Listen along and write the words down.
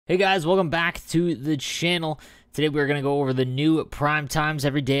Hey guys, welcome back to the channel. Today we're going to go over the new prime times.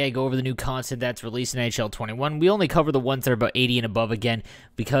 Every day I go over the new content that's released in NHL 21. We only cover the ones that are about 80 and above again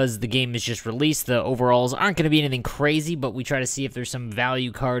because the game is just released. The overalls aren't going to be anything crazy, but we try to see if there's some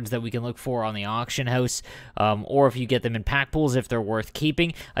value cards that we can look for on the auction house, or if you get them in pack pools, if they're worth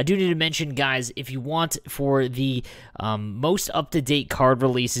keeping. I do need to mention, guys, if you want for the most up-to-date card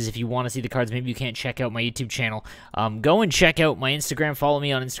releases, if you want to see the cards, maybe you can't check out my YouTube channel, go and check out my Instagram. Follow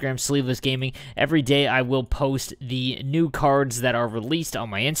me on Instagram, Sleeveless Gaming. Every day I will post the new cards that are released on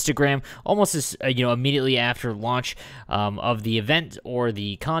my Instagram almost as immediately after launch of the event or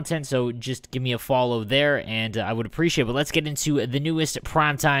the content, so just give me a follow there and I would appreciate it. But let's get into the newest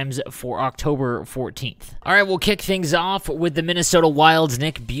prime times for October 14th. Alright, we'll kick things off with the Minnesota Wild's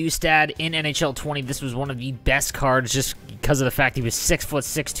Nick Bjugstad in NHL 20. This was one of the best cards just because of the fact he was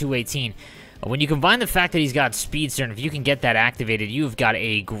 6'6", 218. When you combine the fact that he's got Speedster, and if you can get that activated, you've got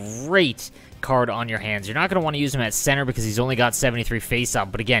a great card on your hands. You're not going to want to use him at center because he's only got 73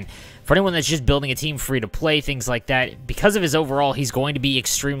 face-up, but again, for anyone that's just building a team free to play, things like that, because of his overall, he's going to be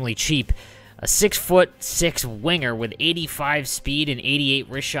extremely cheap. A 6'6" winger with 85 speed and 88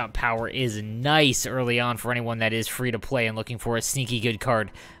 wrist shot power is nice early on for anyone that is free to play and looking for a sneaky good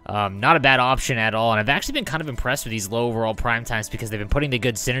card. Not a bad option at all, and I've actually been kind of impressed with these low overall prime times because they've been putting the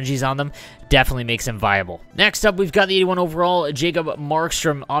good synergies on them. Definitely makes them viable. Next up, we've got the 81 overall, Jacob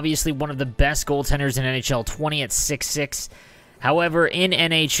Markstrom, obviously one of the best goaltenders in NHL 20 at 6'6". However, in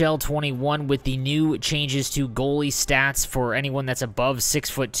NHL 21, with the new changes to goalie stats for anyone that's above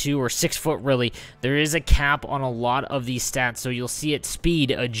 6'2" or 6 foot really, there is a cap on a lot of these stats. So you'll see it speed,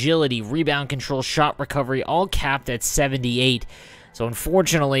 agility, rebound control, shot recovery, all capped at 78. So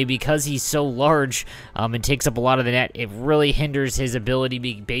unfortunately, because he's so large and takes up a lot of the net, it really hinders his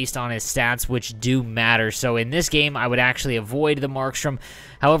ability based on his stats, which do matter. So in this game, I would actually avoid the Markstrom.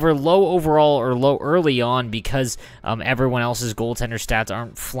 However, low overall or low early on because everyone else's goaltender stats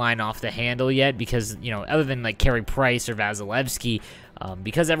aren't flying off the handle yet because, other than like Carey Price or Vasilevsky,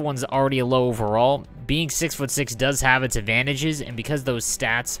 because everyone's already a low overall, being 6'6" does have its advantages, and because those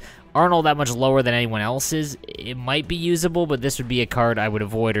stats aren't all that much lower than anyone else's, it might be usable, but this would be a card I would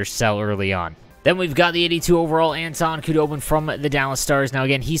avoid or sell early on. Then we've got the 82 overall Anton Khudobin from the Dallas Stars. Now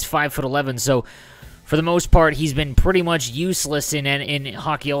again, he's 5'11", so for the most part, he's been pretty much useless in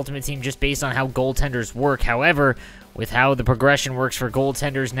Hockey Ultimate Team just based on how goaltenders work. However, with how the progression works for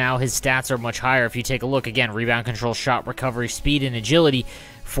goaltenders now, his stats are much higher. If you take a look, again, rebound control, shot recovery, speed, and agility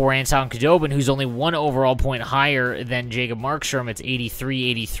for Anton Khudobin, who's only one overall point higher than Jacob Markstrom. It's 83,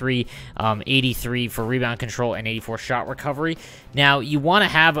 83, 83 for rebound control, and 84 shot recovery. Now, you want to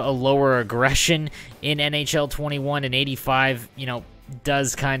have a lower aggression in NHL 21, and 85,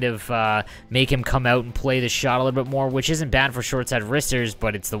 does kind of make him come out and play the shot a little bit more, which isn't bad for short-side wristers,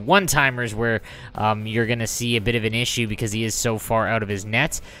 but it's the one-timers where you're going to see a bit of an issue because he is so far out of his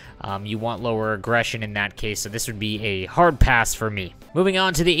net. You want lower aggression in that case, so this would be a hard pass for me. Moving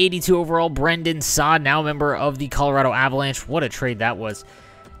on to the 82 overall, Brendan Saad, now a member of the Colorado Avalanche. What a trade that was.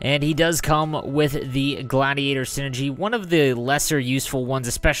 And he does come with the Gladiator Synergy, one of the lesser useful ones,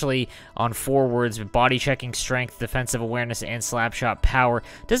 especially on forwards with body checking strength, defensive awareness, and slap shot power.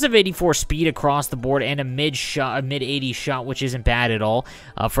 Does have 84 speed across the board and a mid-80 shot, which isn't bad at all.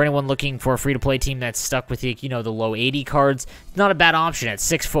 For anyone looking for a free-to-play team that's stuck with the low 80 cards, it's not a bad option. At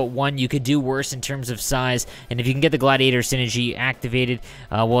 6'1", you could do worse in terms of size, and if you can get the Gladiator Synergy activated,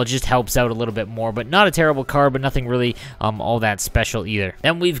 well, it just helps out a little bit more. But not a terrible card, but nothing really all that special either.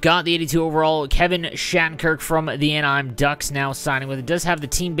 Then we've got the 82 overall, Kevin Shattenkirk from the Anaheim Ducks now signing with it. Does have the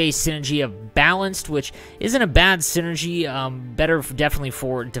team-based synergy of Balanced, which isn't a bad synergy. Better definitely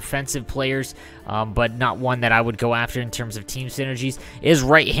for defensive players, but not one that I would go after in terms of team synergies. Is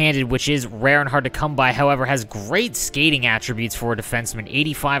right-handed, which is rare and hard to come by. However, has great skating attributes for a defenseman.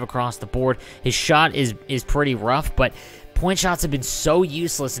 85 across the board. His shot is pretty rough, but point shots have been so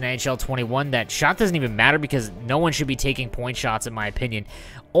useless in NHL 21 that shot doesn't even matter because no one should be taking point shots, in my opinion.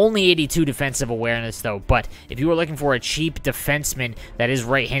 Only 82 defensive awareness, though. But if you were looking for a cheap defenseman that is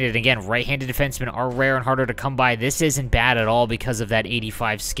right-handed, again, right-handed defensemen are rare and harder to come by. This isn't bad at all because of that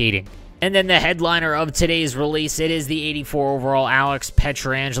 85 skating. And then the headliner of today's release, it is the 84 overall Alex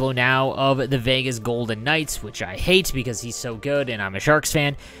Pietrangelo now of the Vegas Golden Knights, which I hate because he's so good and I'm a Sharks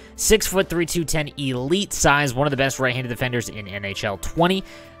fan. 6'3", 210, elite size, one of the best right-handed defenders in NHL 20.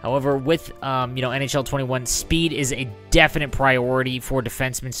 However, with NHL 21, speed is a definite priority for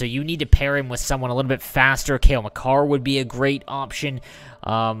defensemen, so you need to pair him with someone a little bit faster. Cale Makar would be a great option.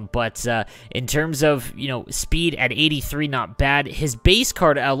 But in terms of, speed at 83, not bad. His base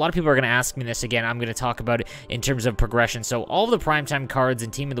card, a lot of people are going to ask me this again. I'm going to talk about it in terms of progression. So all of the primetime cards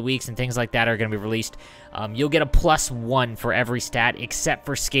and team of the weeks and things like that are going to be released. You'll get a +1 for every stat except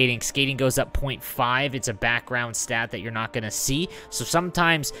for skating. Skating goes up 0.5. It's a background stat that you're not going to see. So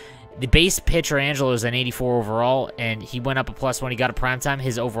sometimes the base Pietrangelo is an 84 overall, and he went up a +1. He got a primetime.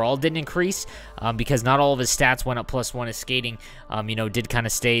 His overall didn't increase because not all of his stats went up +1. His skating, did kind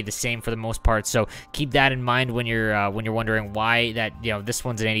of stay the same for the most part. So keep that in mind when you're wondering why that this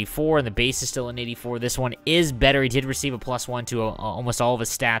one's an 84 and the base is still an 84. This one is better. He did receive a +1 to almost all of his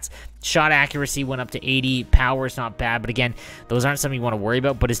stats. Shot accuracy went up to 80. Power is not bad, but again, those aren't something you want to worry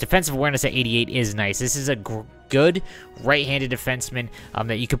about. But his defensive awareness at 88 is nice. This is a good right-handed defenseman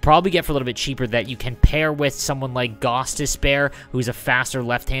that you could probably get for a little bit cheaper, that you can pair with someone like Goss to Spare, who's a faster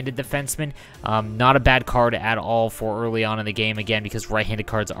left-handed defenseman. Not a bad card at all for early on in the game, again, because right-handed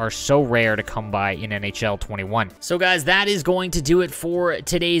cards are so rare to come by in NHL 21. So guys, that is going to do it for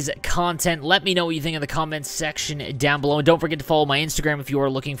today's content. Let me know what you think in the comments section down below, and don't forget to follow my Instagram if you are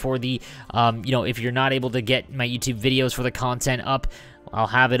looking for the if you're not able to get my YouTube videos for the content up, I'll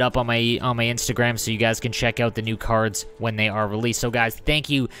have it up on my Instagram so you guys can check out the new cards when they are released. So guys, thank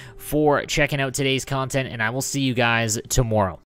you for checking out today's content, and I will see you guys tomorrow.